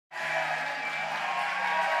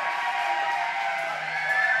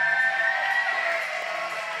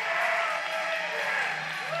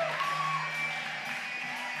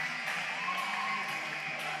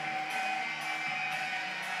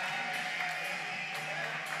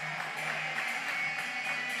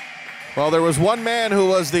Well, there was one man who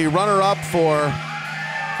was the runner-up for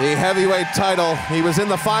the heavyweight title. He was in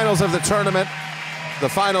the finals of the tournament. The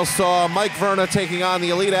finals saw Mike Verna taking on the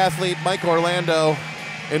elite athlete Mike Orlando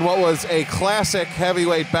in what was a classic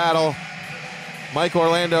heavyweight battle. Mike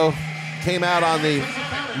Orlando came out on the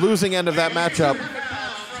losing end of that matchup.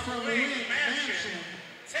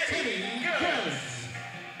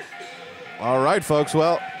 All right, folks,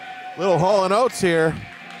 well, little Hall & Oates here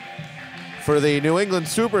for the New England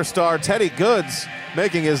superstar Teddy Goods,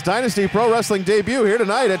 making his Dynasty Pro Wrestling debut here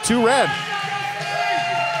tonight at 2 Radd.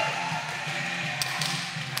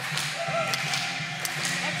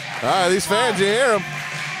 All right, these fans, you hear them.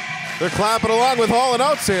 They're clapping along with Hall &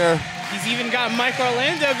 Oates here. He's even got Mike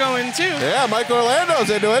Orlando going too. Yeah, Mike Orlando's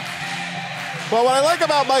into it. Well, what I like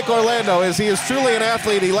about Mike Orlando is he is truly an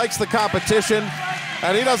athlete. He likes the competition,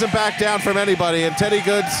 and he doesn't back down from anybody. And Teddy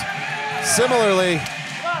Goods, similarly,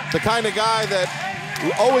 the kind of guy that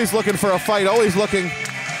always looking for a fight, always looking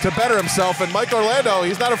to better himself. And Mike Orlando,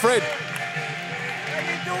 he's not afraid.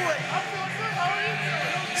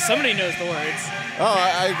 Somebody knows the words. Oh,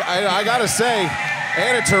 I gotta say,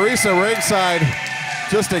 Anna Teresa ringside,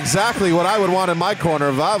 just exactly what I would want in my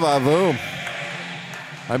corner. Va-va-voom.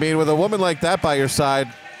 I mean, with a woman like that by your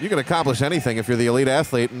side, you can accomplish anything if you're the elite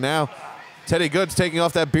athlete. And now, Teddy Goods taking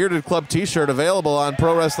off that Bearded Club t-shirt, available on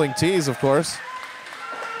Pro Wrestling Tees, of course.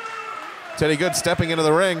 Teddy Goods stepping into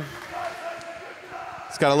the ring.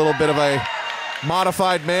 He's got a little bit of a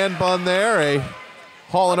modified man bun there, a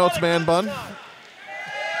Hall & Oates man bun.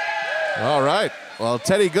 All right, well,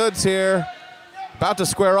 Teddy Goods here, about to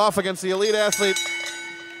square off against the elite athlete,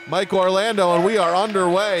 Mike Orlando, and we are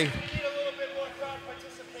underway.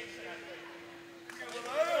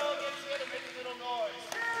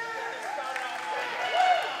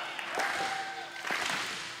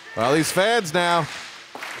 Well, these fans now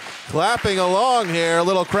clapping along here. A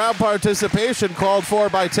little crowd participation called for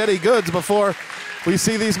by Teddy Goods before we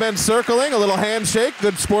see these men circling. A little handshake,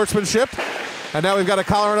 good sportsmanship. And now we've got a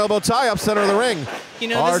collar and elbow tie up center of the ring. You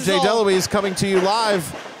know, RJ Deloise coming to you live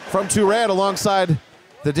from 2 Radd alongside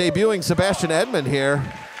the debuting Sebastian Edmond here.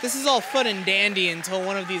 This is all fun and dandy until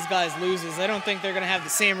one of these guys loses. I don't think they're going to have the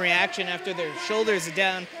same reaction after their shoulders are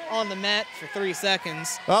down on the mat for 3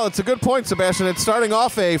 seconds. Well, it's a good point, Sebastian. It's starting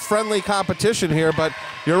off a friendly competition here, but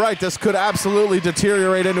you're right, this could absolutely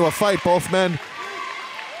deteriorate into a fight. Both men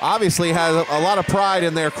obviously have a lot of pride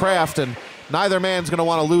in their craft, and neither man's going to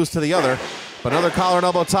want to lose to the other. But another collar and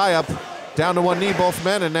elbow tie-up, down to one knee, both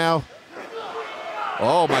men, and now,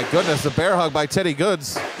 oh my goodness, the bear hug by Teddy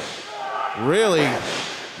Goods. Really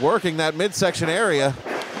working that midsection area.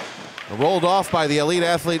 Rolled off by the elite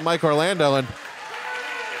athlete Mike Orlando, and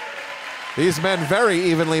these men very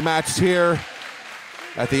evenly matched here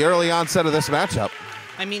at the early onset of this matchup.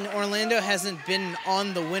 I mean, Orlando hasn't been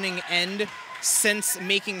on the winning end since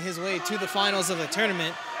making his way to the finals of the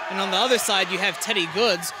tournament. And on the other side, you have Teddy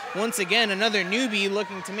Goods, once again, another newbie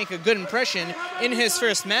looking to make a good impression in his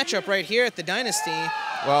first matchup right here at the Dynasty.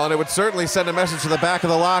 Well, and it would certainly send a message to the back of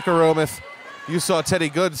the locker room if you saw Teddy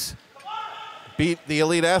Goods beat the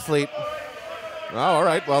elite athlete. Oh, all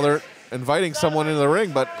right, well, they're inviting someone into the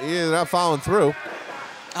ring, but he's not following through.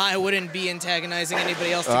 I wouldn't be antagonizing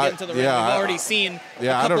anybody else to get into the ring. Yeah, We've already seen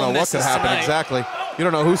I don't know what could happen tonight. exactly. You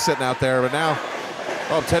don't know who's sitting out there, but now,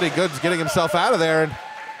 oh, Teddy Goods getting himself out of there, and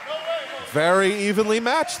very evenly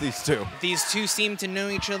matched, these two. These two seem to know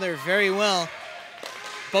each other very well.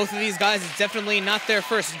 Both of these guys, it's definitely not their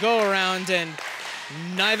first go-around, and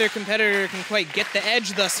neither competitor can quite get the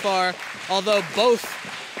edge thus far, although both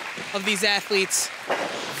of these athletes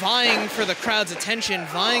vying for the crowd's attention,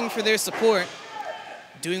 vying for their support,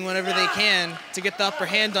 doing whatever they can to get the upper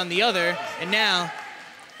hand on the other, and now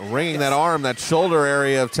ringing that arm, that shoulder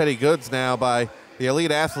area of Teddy Goods now by the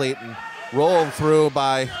elite athlete, and rolled through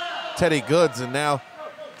by Teddy Goods, and now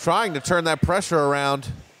trying to turn that pressure around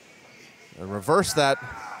and reverse that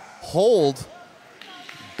hold,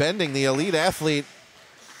 bending the elite athlete.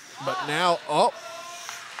 But now,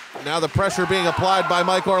 now the pressure being applied by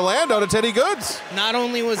Mike Orlando to Teddy Goods. Not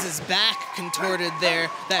only was his back contorted there,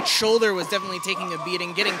 that shoulder was definitely taking a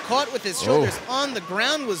beating. Getting caught with his shoulders on the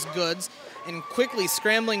ground was Goods, and quickly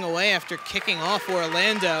scrambling away after kicking off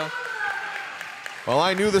Orlando. Well,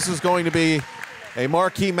 I knew this was going to be a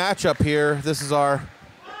marquee matchup here. This is our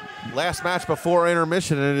last match before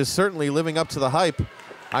intermission, and it is certainly living up to the hype.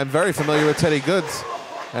 I'm very familiar with Teddy Goods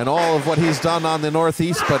and all of what he's done on the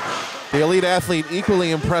Northeast, but the elite athlete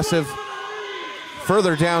equally impressive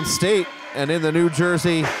further downstate and in the New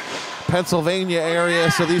Jersey, Pennsylvania area.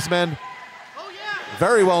 So these men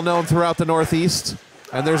very well known throughout the Northeast,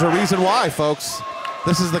 and there's a reason why, folks.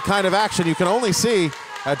 This is the kind of action you can only see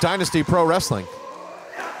at Dynasty Pro Wrestling.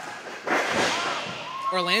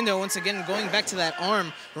 Orlando, once again, going back to that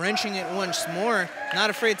arm, wrenching it once more, not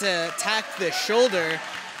afraid to attack the shoulder.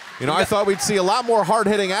 You know, I thought we'd see a lot more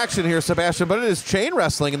hard-hitting action here, Sebastian, but it is chain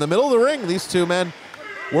wrestling in the middle of the ring. These two men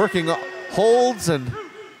working holds, and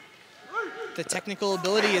the technical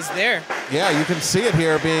ability is there. yeah, you can see it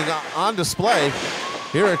here being on display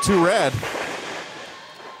here at 2 Radd.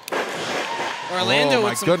 Orlando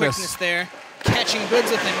with some quickness there, catching Goods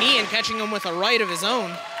with a knee and catching him with a right of his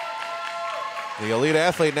own. The elite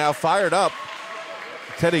athlete now fired up.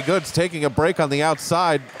 Teddy Goods taking a break on the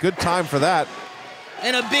outside. Good time for that.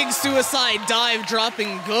 And a big suicide dive,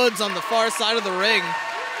 dropping Goods on the far side of the ring.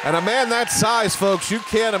 And a man that size, folks, you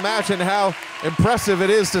can't imagine how impressive it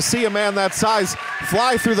is to see a man that size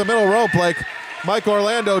fly through the middle rope like Mike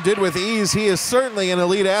Orlando did with ease. He is certainly an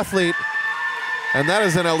elite athlete. And that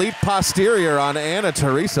is an elite posterior on Anna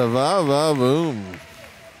Teresa Vavavoom.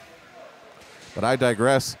 But I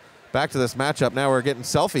digress. Back to this matchup. Now we're getting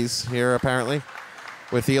selfies here, apparently,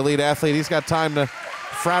 with the elite athlete. He's got time to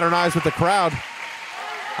fraternize with the crowd.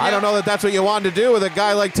 I don't know that that's what you wanted to do with a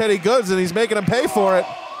guy like Teddy Goods, and he's making him pay for it.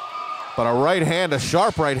 But a right hand, a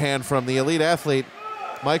sharp right hand from the elite athlete,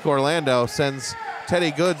 Mike Orlando, sends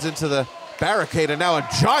Teddy Goods into the barricade, and now a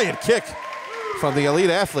giant kick from the elite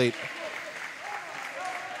athlete.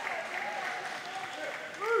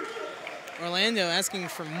 Orlando asking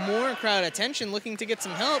for more crowd attention, looking to get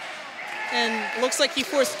some help. And looks like he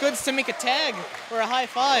forced Goods to make a tag or a high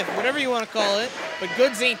five, whatever you want to call it. But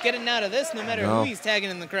Goods ain't getting out of this no matter who he's tagging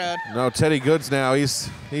in the crowd. No, Teddy Goods now, he's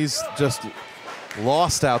just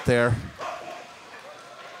lost out there.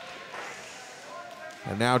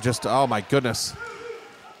 And now just, oh my goodness.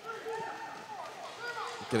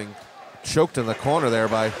 Getting choked in the corner there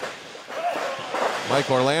by Mike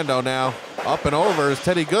Orlando now. Up and over is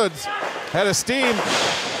Teddy Goods. Head of steam.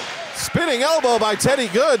 Spinning elbow by Teddy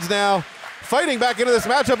Goods now. Fighting back into this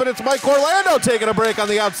matchup, and it's Mike Orlando taking a break on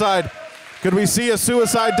the outside. Could we see a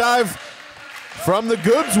suicide dive from the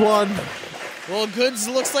Goods one? Well, Goods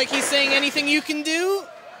looks like he's saying anything you can do.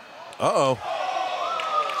 Uh-oh.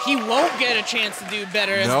 He won't get a chance to do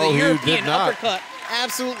better as the European uppercut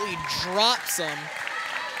absolutely drops him.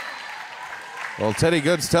 Well, Teddy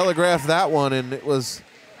Goods telegraphed that one, and it was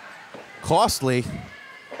costly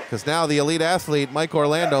because now the elite athlete, Mike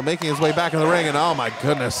Orlando, making his way back in the ring, and oh my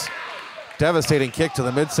goodness. Devastating kick to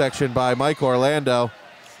the midsection by Mike Orlando.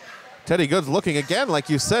 Teddy Goods looking again, like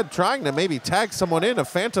you said, trying to maybe tag someone in, a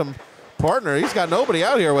phantom partner. He's got nobody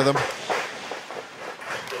out here with him.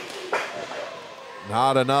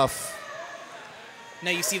 Not enough. Now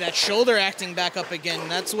you see that shoulder acting back up again.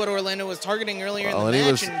 That's what Orlando was targeting earlier in the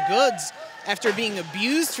match. And Goods, after being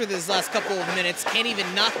abused for this last couple of minutes, can't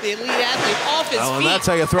even knock the elite athlete off his feet. And that's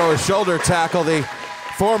how you throw a shoulder tackle. The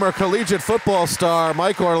former collegiate football star,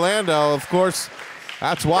 Mike Orlando, of course,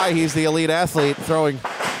 that's why he's the elite athlete, throwing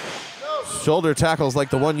shoulder tackles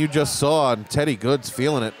like the one you just saw, and Teddy Goods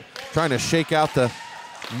feeling it, trying to shake out the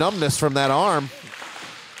numbness from that arm.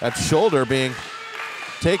 That shoulder being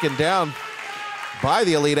taken down by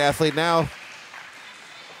the elite athlete now.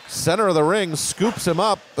 Center of the ring, scoops him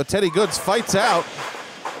up, but Teddy Goods fights out.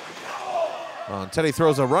 And Teddy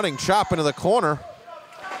throws a running chop into the corner.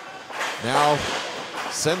 Now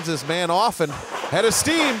sends his man off and head of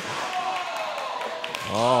steam.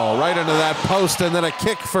 Oh, right into that post, and then a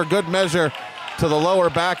kick for good measure to the lower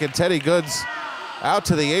back, and Teddy Goods out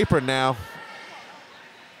to the apron now.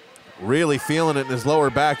 Really feeling it in his lower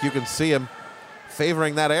back. You can see him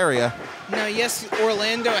favoring that area. Now, yes,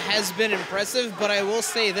 Orlando has been impressive, but I will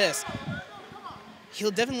say this.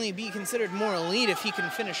 He'll definitely be considered more elite if he can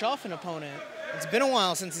finish off an opponent. It's been a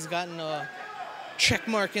while since he's gotten a check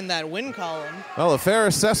mark in that win column. Well, a fair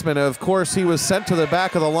assessment. Of course, he was sent to the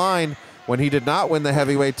back of the line when he did not win the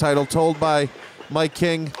heavyweight title, told by Mike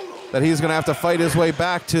King that he's going to have to fight his way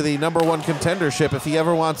back to the #1 contendership if he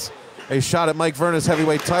ever wants a shot at Mike Verna's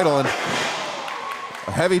heavyweight title. And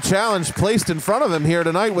a heavy challenge placed in front of him here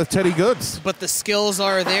tonight with Teddy Goods. But the skills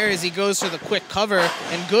are there as he goes for the quick cover,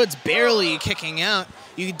 and Goods barely kicking out.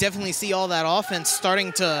 You can definitely see all that offense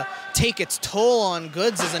starting to take its toll on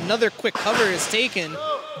Goods as another quick cover is taken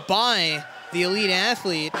by the elite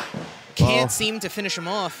athlete. Can't seem to finish him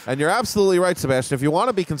off. And you're absolutely right, Sebastian. If you want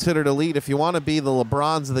to be considered elite, if you want to be the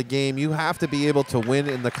LeBrons of the game, you have to be able to win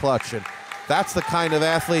in the clutch. And that's the kind of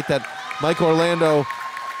athlete that Mike Orlando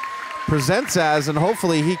presents as, and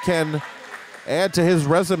hopefully he can add to his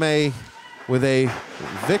resume with a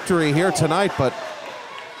victory here tonight. But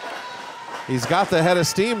he's got the head of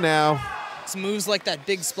steam now. It's moves like that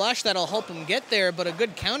big splash that'll help him get there, but a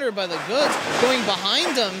good counter by the Goods, going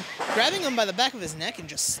behind him, grabbing him by the back of his neck and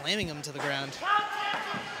just slamming him to the ground.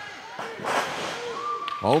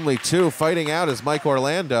 Only two fighting out is Mike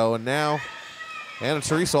Orlando, and now Anna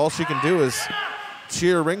Teresa, all she can do is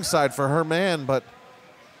cheer ringside for her man, but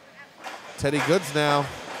Teddy Goods now,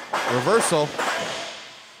 reversal.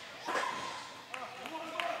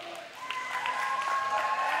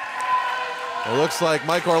 It looks like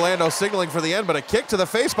Mike Orlando signaling for the end, but a kick to the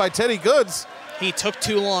face by Teddy Goods. He took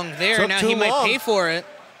too long there. Now he might pay for it.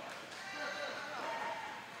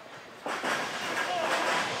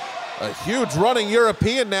 A huge running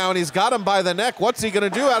European now, and he's got him by the neck. What's he going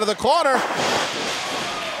to do out of the corner?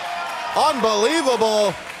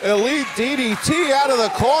 Unbelievable elite DDT out of the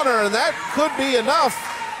corner, and that could be enough.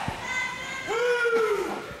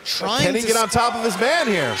 Can he get on top of his man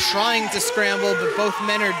here? Trying to scramble, but both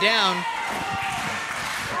men are down.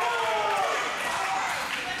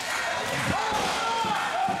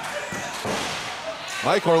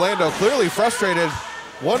 Mike Orlando clearly frustrated,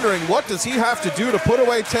 wondering what does he have to do to put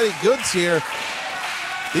away Teddy Goods here.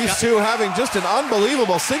 These two having just an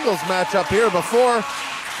unbelievable singles matchup here before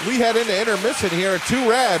we head into intermission here at 2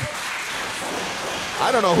 Radd.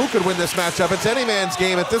 I don't know who could win this matchup. It's any man's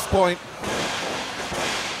game at this point.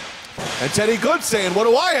 And Teddy Goods saying, what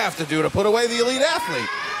do I have to do to put away the elite athlete?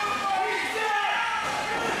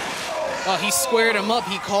 Oh, he squared him up.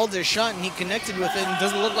 He called his shot and he connected with it, and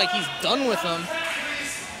doesn't look like he's done with him.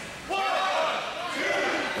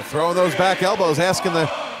 Throwing those back elbows, asking the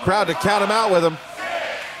crowd to count him out with him.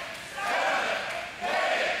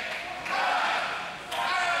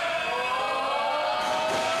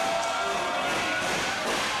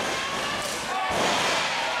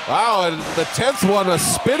 Wow, and the 10th one, a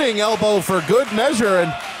spinning elbow for good measure.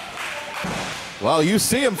 And, well, you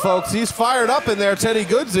see him, folks. He's fired up in there, Teddy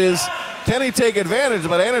Goods is. Can he take advantage?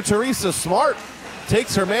 But Anna Teresa Smart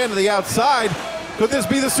takes her man to the outside. Could this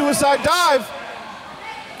be the suicide dive?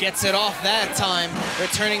 Gets it off that time,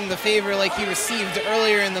 returning the favor like he received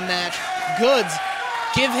earlier in the match. Goods,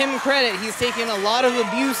 give him credit. He's taken a lot of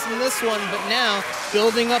abuse in this one, but now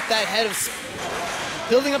building up that head of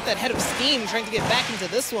steam, trying to get back into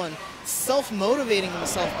this one, self-motivating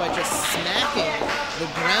himself by just smacking the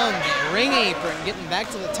ground, the ring apron, getting back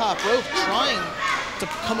to the top rope, trying to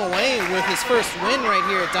come away with his first win right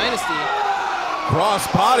here at Dynasty. Cross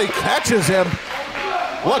body catches him.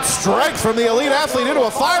 What strength from the elite athlete into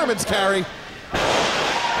a fireman's carry.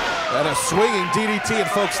 And a swinging DDT, and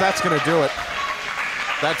folks, that's gonna do it.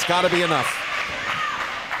 That's gotta be enough.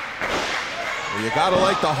 Well, you gotta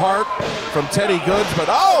like the heart from Teddy Goods, but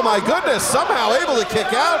oh my goodness, somehow able to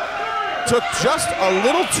kick out. Took just a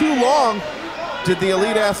little too long, did the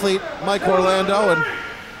elite athlete Mike Orlando, and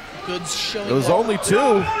Goods showing it was only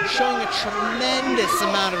two. Showing a tremendous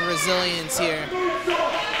amount of resilience here.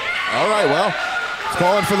 All right, well, it's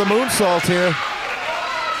calling for the moonsault here.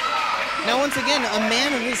 Now, once again, a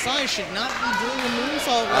man of his size should not be doing a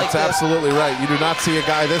moonsault like this. That's absolutely right. You do not see a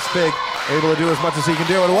guy this big able to do as much as he can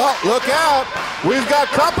do. And well, look out. We've got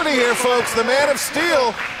company here, folks. The man of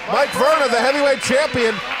steel, Mike Verna, the heavyweight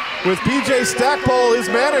champion, with PJ Stackpole, his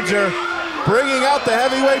manager, bringing out the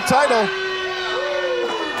heavyweight title.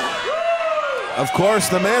 Of course,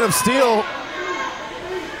 the man of steel,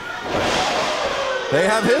 they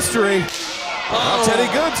have history. Now Teddy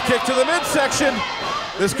Goods kick to the midsection.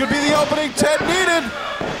 This could be the opening Ted needed.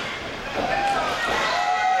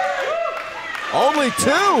 Only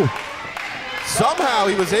two. Somehow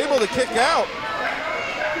he was able to kick out.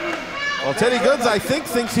 Well, Teddy Goods, I think,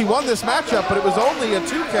 thinks he won this matchup, but it was only a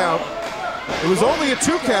 2 count. It was only a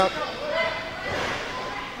 2 count.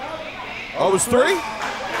 Oh, it was 3?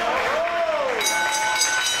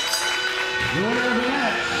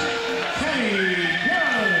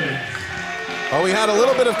 Oh, we had a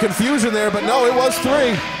little bit of confusion there, but no, it was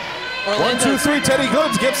 3. 1, 2, 3, Teddy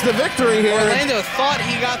Goods gets the victory here. Orlando thought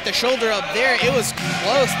he got the shoulder up there. It was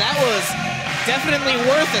close. That was definitely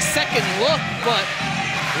worth a second look, but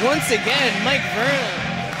once again, Mike Verna.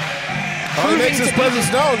 Oh, he makes his presence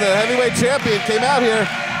known. The heavyweight champion came out here,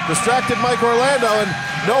 distracted Mike Orlando, and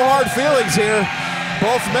no hard feelings here.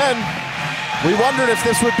 Both men, we wondered if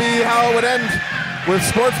this would be how it would end with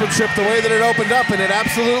sportsmanship the way that it opened up, and it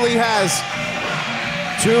absolutely has.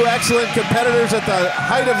 Two excellent competitors at the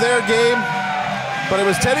height of their game, but it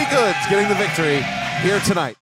was Teddy Goods getting the victory here tonight.